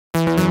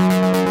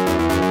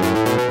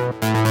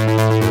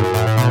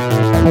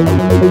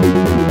Just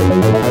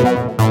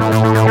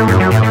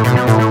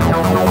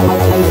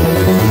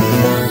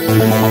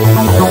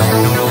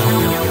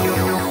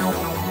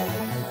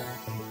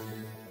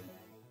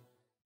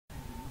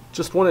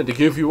wanted to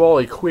give you all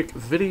a quick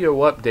video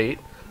update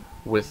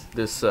with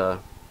this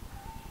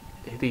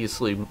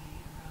hideous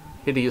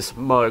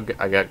mug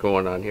I got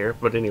going on here.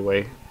 But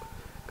anyway,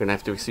 gonna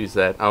have to excuse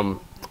that.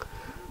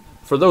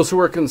 For those who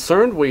are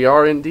concerned, we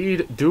are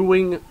indeed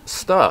doing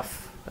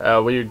stuff.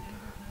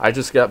 I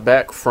just got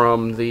back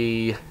from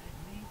the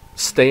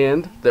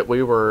stand that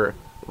we were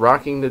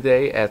rocking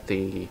today at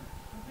the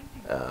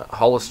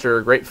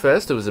Hollister Grape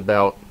Fest. It was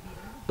about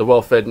the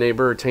Well-Fed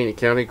Neighbor Taney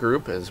County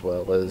group, as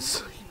well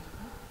as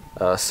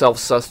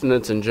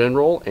self-sustenance in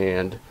general,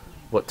 and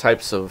what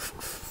types of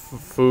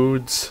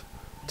foods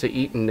to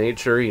eat in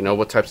nature, you know,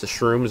 what types of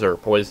shrooms are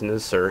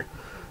poisonous or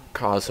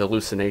cause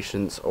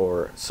hallucinations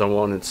or so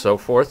on and so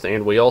forth.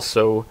 And we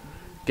also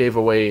gave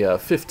away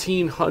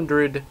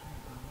 1,500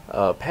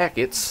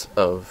 packets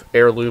of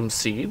heirloom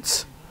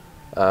seeds.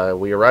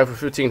 We arrived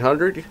with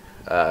 1,500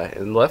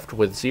 and left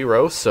with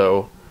 0,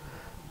 so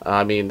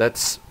I mean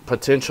that's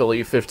potentially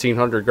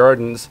 1,500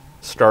 gardens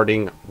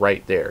starting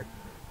right there.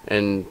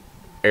 And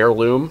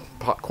heirloom,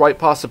 quite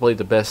possibly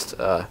the best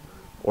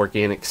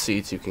organic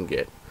seeds you can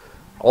get.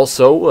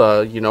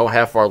 Also, you know,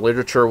 half our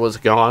literature was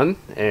gone,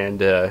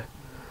 and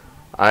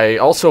I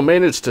also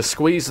managed to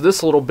squeeze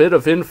this little bit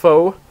of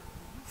info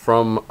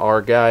from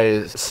our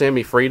guy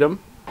Sammy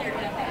Freedom.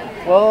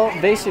 Well,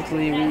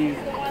 basically, we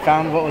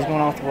found what was going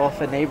on with the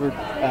Well-Fed Neighbor.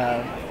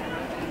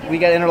 We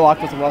got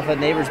interlocked with the Well-Fed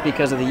Neighbors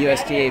because of the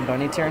USDA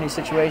bunny tyranny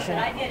situation.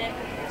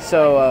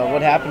 So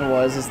what happened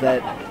was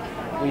that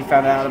we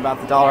found out about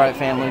the Dollarite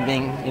family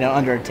being, you know,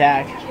 under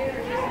attack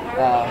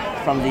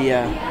from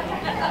the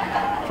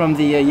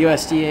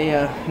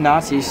USDA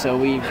Nazis. So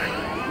we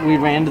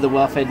ran to the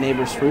Well-Fed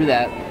Neighbors through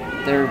that.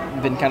 They've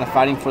been kind of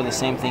fighting for the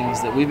same things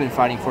that we've been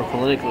fighting for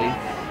politically,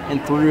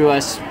 and through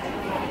us,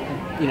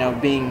 you know,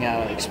 being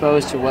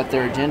exposed to what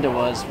their agenda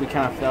was, we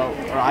kind of felt,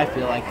 or I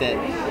feel like that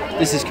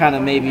this is kind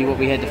of maybe what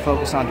we had to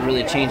focus on to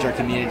really change our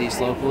communities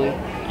locally.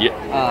 Yeah.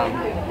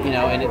 You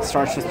know, and it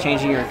starts with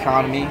changing your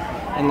economy.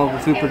 And local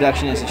food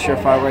production is a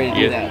surefire way to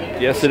do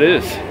that. Yes, it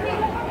is.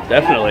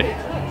 Definitely.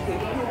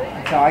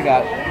 That's how I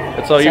got.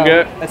 That's all you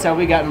got? That's how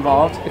we got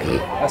involved.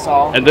 That's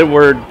all. And then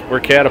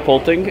we're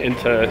catapulting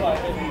into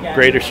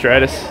greater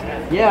stratus.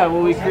 Yeah,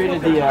 well, we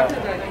created the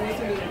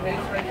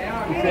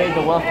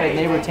Well-Fed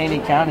Neighbor Taney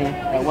County,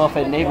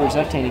 Well-Fed Neighbors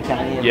of Taney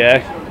County. And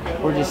yeah.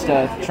 We're just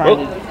trying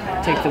to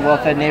take the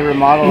Well-Fed Neighbor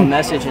model and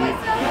message and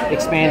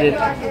expand it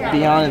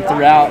beyond and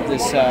throughout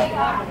this.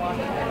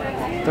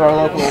 Through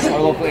our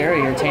local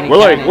area here in Taney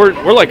County.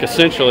 We're like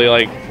essentially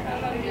like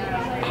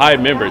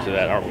hive members of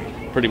that, aren't we?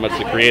 Pretty much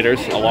the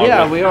creators along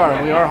yeah, with. we are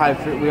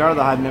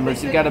the hive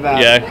members. We've got about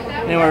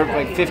anywhere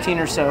like 15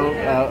 or so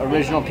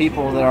original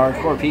people that are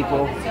core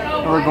people,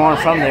 and we're going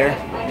from there.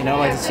 You know,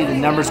 like to see the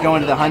numbers go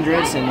into the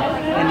hundreds and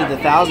into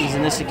the thousands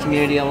in this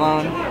community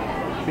alone.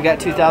 We got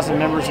 2,000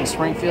 members in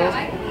Springfield.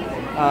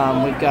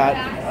 We've got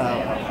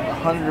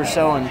 100 or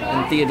so in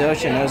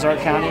Theodosia and Ozark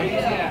County,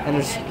 and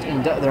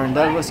they're in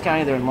Douglas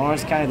County, they're in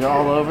Lawrence County, they're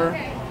all over.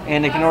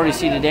 And you can already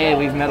see today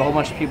we've met a whole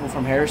bunch of people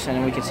from Harrison,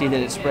 and we can see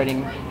that it's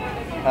spreading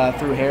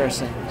through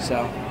Harrison,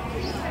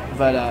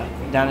 but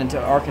down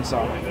into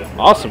Arkansas.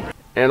 Awesome.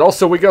 And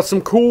also we got some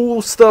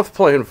cool stuff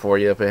planned for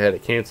you up ahead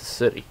of Kansas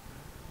City,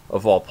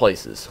 of all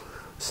places.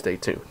 Stay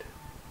tuned.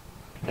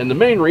 And the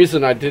main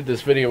reason I did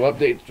this video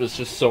update was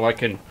just so I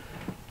can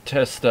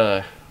test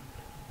banging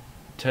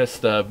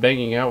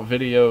out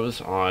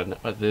videos on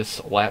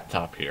this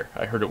laptop here.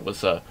 I heard it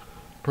was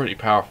pretty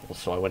powerful,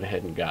 so I went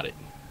ahead and got it.